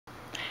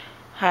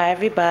Hi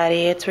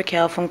everybody, it's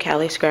Raquel from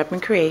Cali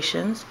Scrapping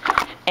Creations,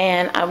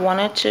 and I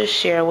wanted to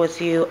share with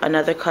you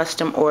another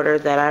custom order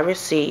that I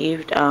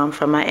received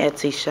from my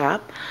Etsy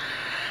shop.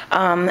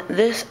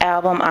 This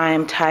album, I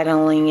am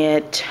titling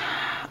it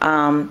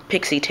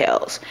Pixie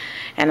Tales,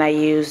 and I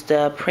used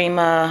the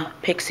Prima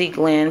Pixie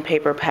Glen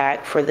paper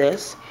pack for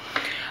this.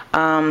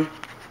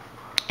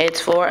 It's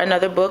for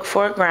another book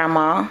for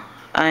grandma,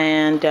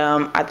 and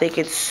I think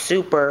it's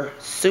super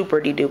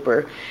de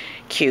duper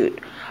cute.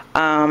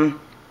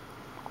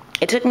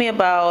 It took me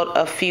about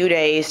a few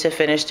days to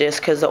finish this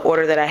because the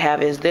order that I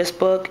have is this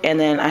book, and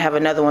then I have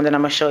another one that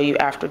I'm going to show you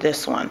after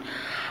this one.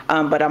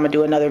 But I'm going to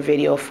do another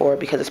video for it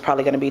because it's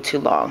probably going to be too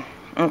long.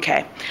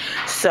 Okay,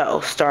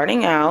 so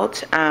starting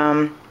out,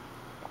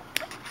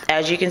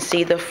 as you can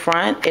see, the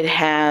front, it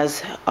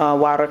has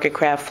Wild Orchid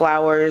Craft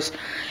flowers.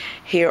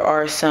 Here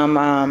are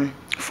some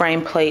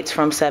frame plates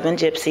from Seven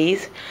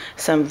Gypsies,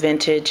 some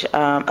vintage,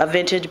 a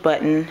vintage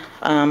button,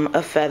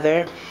 a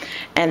feather,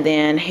 and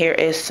then here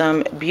is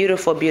some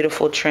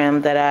beautiful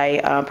trim that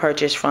I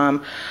purchased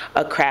from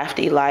A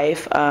Crafty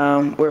Life.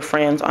 We're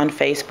friends on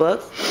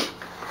Facebook.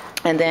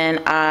 And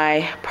then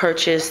I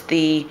purchased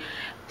the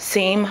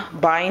seam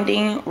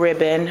binding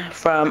ribbon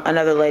from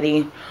another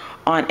lady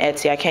on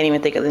Etsy. I can't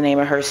even think of the name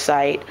of her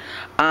site,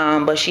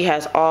 but she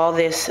has all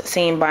this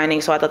seam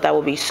binding, so I thought that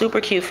would be super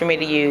cute for me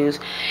to use.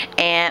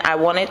 And I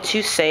wanted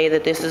to say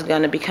that this is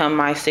going to become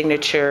my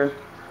signature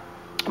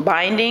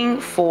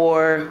binding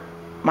for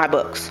my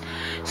books,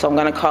 so I'm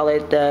going to call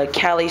it the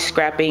Cali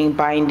Scrapping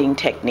Binding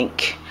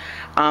Technique.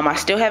 I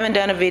still haven't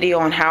done a video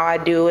on how I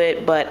do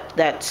it, but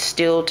that's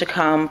still to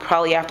come,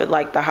 probably after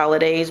like the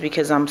holidays,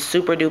 because I'm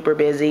super duper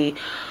busy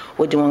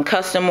with doing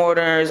custom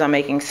orders. I'm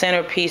making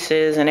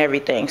centerpieces and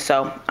everything,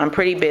 so I'm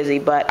pretty busy,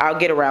 but I'll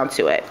get around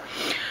to it.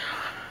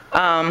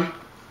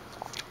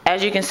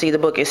 As you can see, the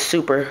book is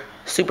super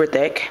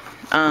thick.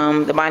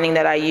 The binding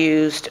that I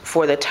used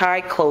for the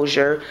tie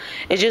closure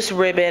is just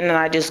ribbon, and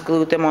I just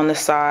glued them on the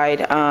side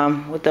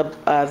with the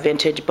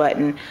vintage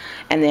button,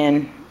 and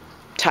then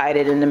tied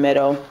it in the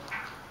middle.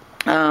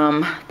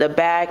 The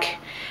back,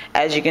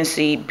 as you can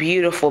see,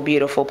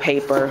 beautiful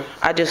paper.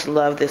 I just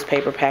love this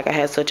paper pack. I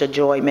had such a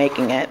joy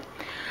making it.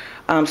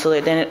 So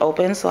that then it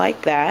opens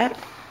like that,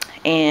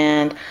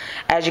 and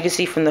as you can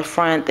see from the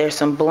front, there's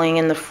some bling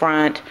in the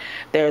front.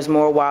 There's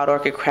more Wild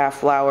Orchid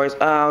Craft flowers.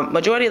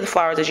 Majority of the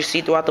flowers that you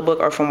see throughout the book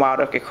are from Wild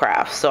Orchid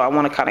Craft, so I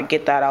want to kind of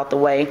get that out the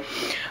way.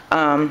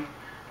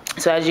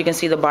 So as you can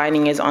see, the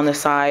binding is on the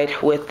side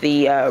with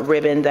the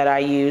ribbon that I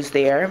used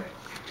there.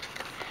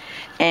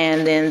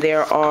 And then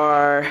there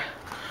are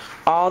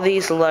all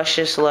these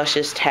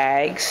luscious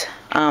tags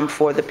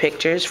for the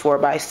pictures,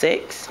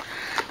 4x6,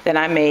 that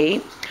I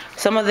made.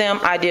 Some of them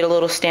I did a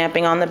little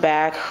stamping on the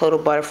back, little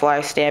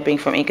butterfly stamping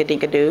from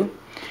Inkadinkadoo.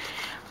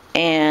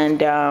 And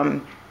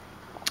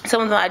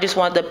some of them I just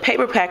wanted, the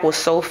paper pack was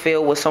so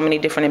filled with so many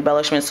different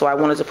embellishments, so I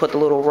wanted to put the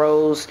little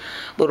rose,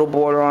 little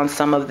border on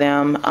some of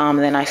them.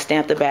 Then I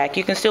stamped the back.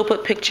 You can still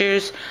put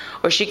pictures,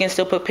 or she can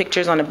still put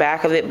pictures on the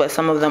back of it, but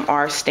some of them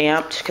are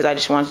stamped because I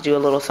just wanted to do a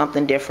little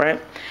something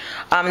different.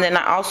 And then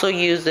I also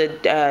used the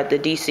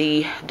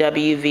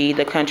DCWV,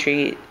 the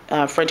country,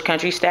 French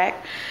country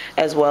stack,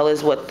 as well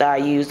as what I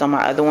used on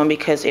my other one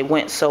because it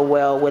went so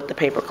well with the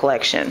paper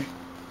collection.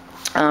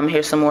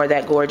 Here's some more of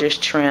that gorgeous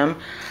trim.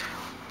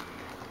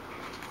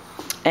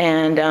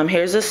 And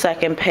here's the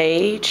second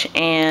page,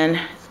 and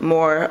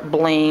more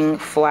bling,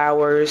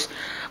 flowers,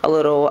 a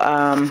little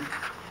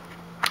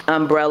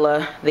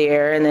umbrella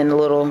there, and then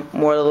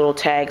more little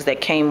tags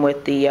that came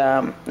with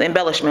the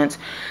embellishments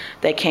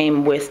that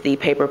came with the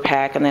paper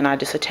pack. And then I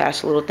just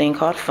attached a little thing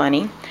called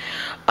Funny.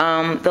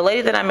 The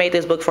lady that I made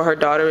this book for, her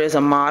daughter is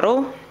a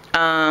model,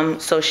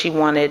 so she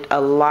wanted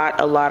a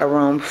lot of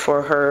room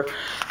for her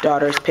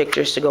daughter's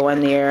pictures to go in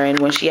there. And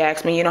when she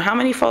asked me, you know, how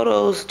many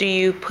photos do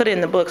you put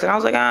in the books, and I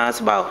was like, it's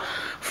about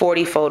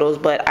 40 photos,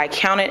 but I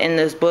counted in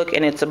this book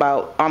and it's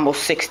about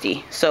almost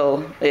 60,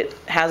 so it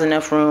has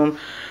enough room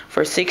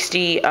for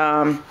 60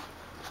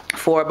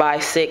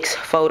 4x6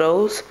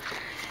 photos.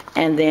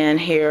 And then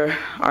here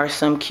are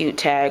some cute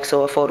tags,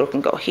 so a photo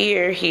can go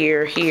here,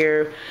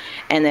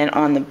 and then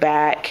on the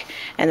back.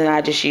 And then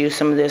I just used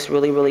some of this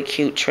really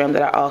cute trim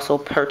that I also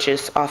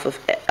purchased off of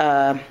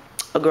a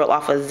girl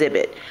off of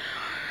Zibbit.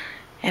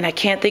 And I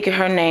can't think of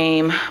her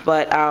name,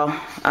 but I'll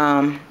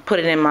put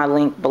it in my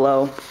link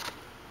below.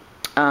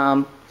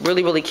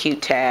 Really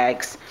cute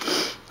tags.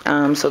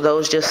 So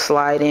those just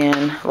slide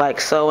in like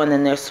so. And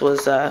then this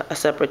was a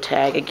separate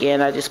tag. Again,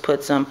 I just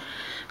put some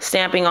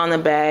stamping on the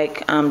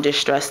back,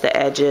 distress the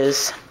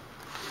edges.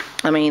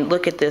 I mean,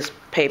 look at this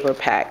paper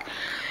pack.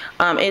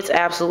 It's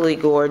absolutely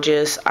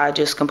gorgeous. I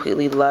just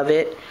completely love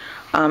it.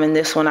 And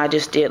this one I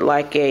just did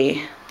like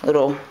a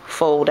little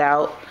fold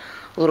out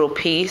little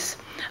piece.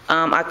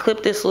 I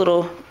clipped this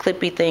little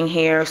clippy thing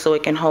here so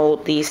it can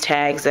hold these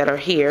tags that are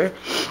here.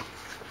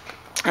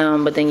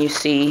 But then you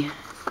see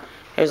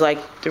there's like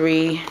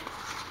three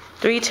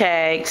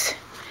tags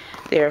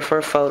there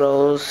for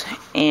photos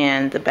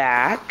and the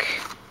back.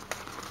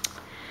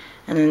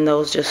 And then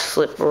those just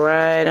slip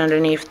right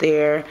underneath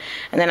there.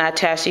 And then I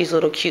attach these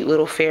little cute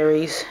little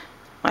fairies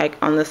like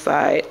on the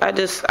side. I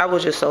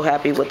was just so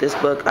happy with this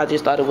book. I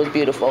just thought it was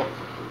beautiful.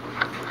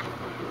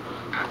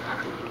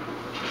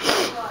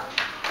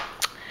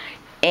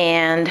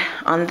 And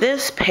on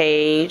this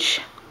page,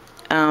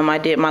 I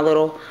did my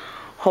little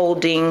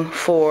holding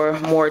for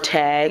more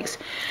tags.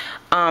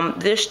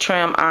 This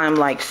trim, I'm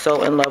like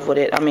so in love with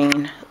it. I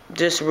mean,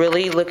 just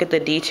really look at the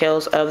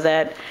details of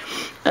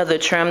the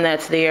trim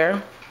that's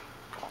there.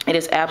 It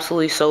is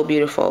absolutely so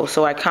beautiful.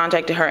 So I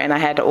contacted her and I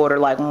had to order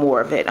like more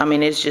of it. I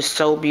mean, it's just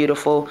so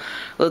beautiful.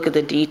 Look at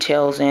the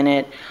details in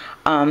it.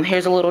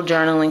 Here's a little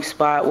journaling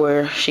spot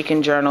where she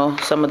can journal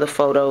some of the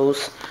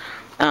photos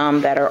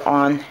that are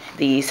on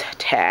these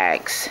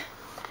tags.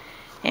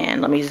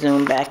 And let me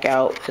zoom back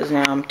out because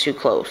now I'm too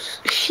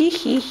close.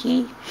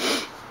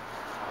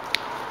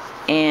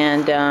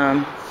 And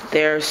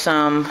there's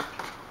some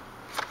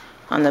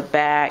on the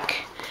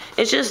back.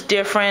 It's just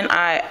different.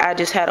 I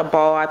just had a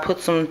ball. I put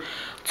some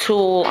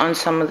tulle on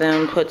some of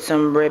them, put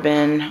some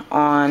ribbon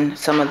on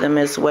some of them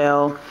as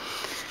well.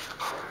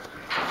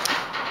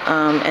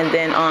 And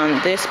then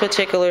on this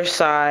particular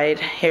side,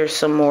 here's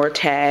some more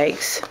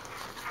tags.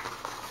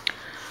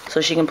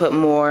 So she can put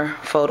more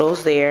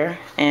photos there.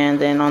 And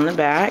then on the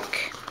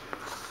back,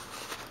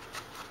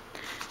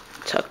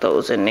 tuck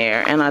those in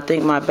there. And I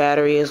think my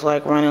battery is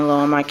like running low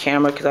on my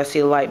camera because I see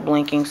the light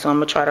blinking. So I'm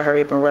going to try to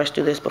hurry up and rush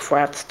through this before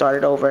I have to start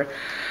it over.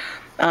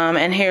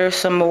 And here's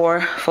some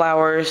more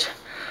flowers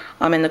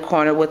in the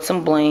corner with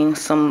some bling.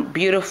 Some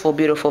beautiful,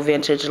 beautiful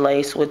vintage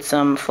lace with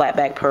some flat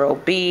back pearl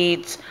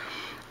beads.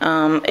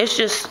 It's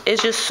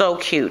just so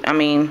cute. I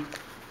mean,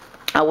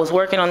 I was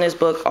working on this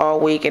book all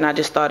week and I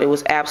just thought it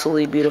was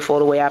absolutely beautiful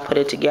the way I put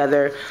it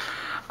together.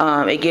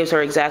 It gives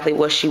her exactly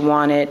what she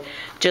wanted.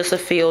 Just a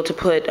feel to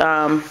put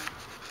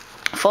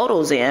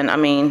photos in. I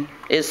mean,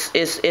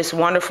 it's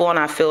wonderful, and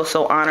I feel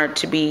so honored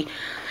to be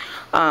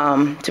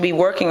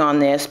working on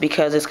this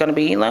because it's going to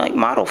be like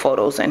model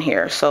photos in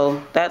here.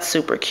 So that's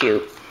super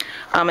cute.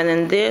 And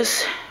then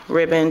this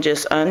ribbon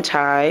just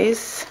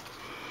unties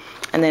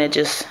and then it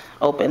just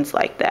opens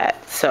like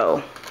that.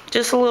 So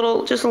just a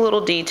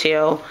little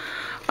detail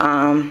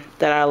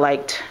that I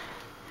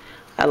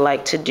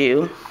like to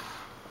do.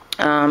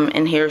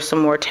 And here's some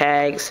more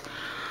tags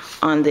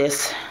on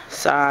this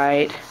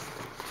side.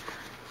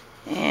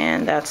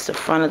 And that's the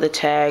front of the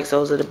tags.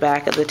 Those are the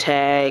back of the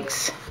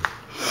tags.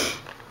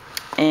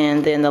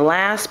 And then the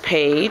last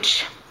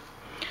page,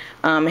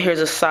 here's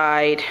a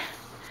side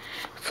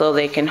so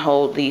they can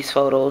hold these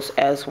photos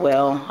as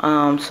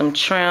well. Some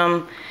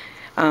trim,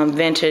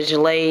 vintage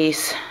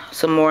lace,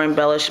 some more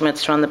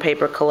embellishments from the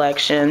paper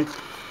collection.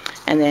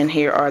 And then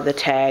here are the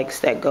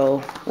tags that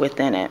go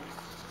within it.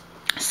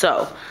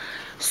 So,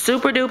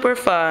 super duper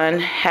fun.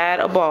 Had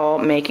a ball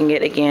making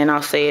it. Again,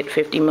 I'll say it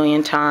 50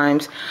 million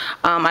times.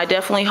 I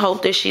definitely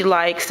hope that she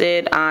likes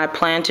it. I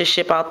plan to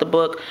ship out the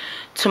book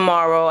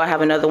tomorrow. I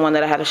have another one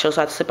that I had to show,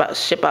 so I have to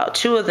ship out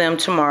 2 of them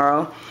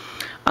tomorrow.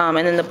 And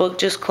then the book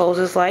just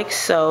closes like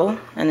so.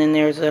 And then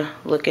there's a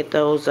look at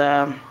those,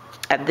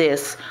 at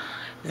this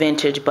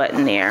vintage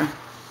button there.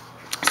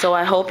 So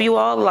I hope you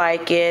all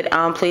like it.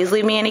 Please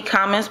leave me any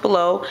comments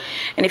below.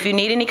 And if you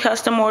need any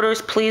custom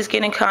orders, please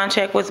get in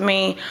contact with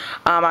me.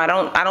 I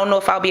don't know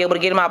if I'll be able to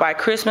get them out by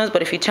Christmas,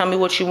 but if you tell me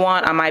what you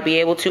want, I might be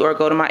able to, or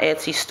go to my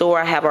Etsy store.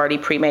 I have already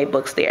pre-made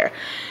books there.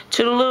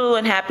 Toodaloo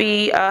and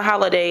happy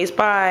holidays.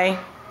 Bye.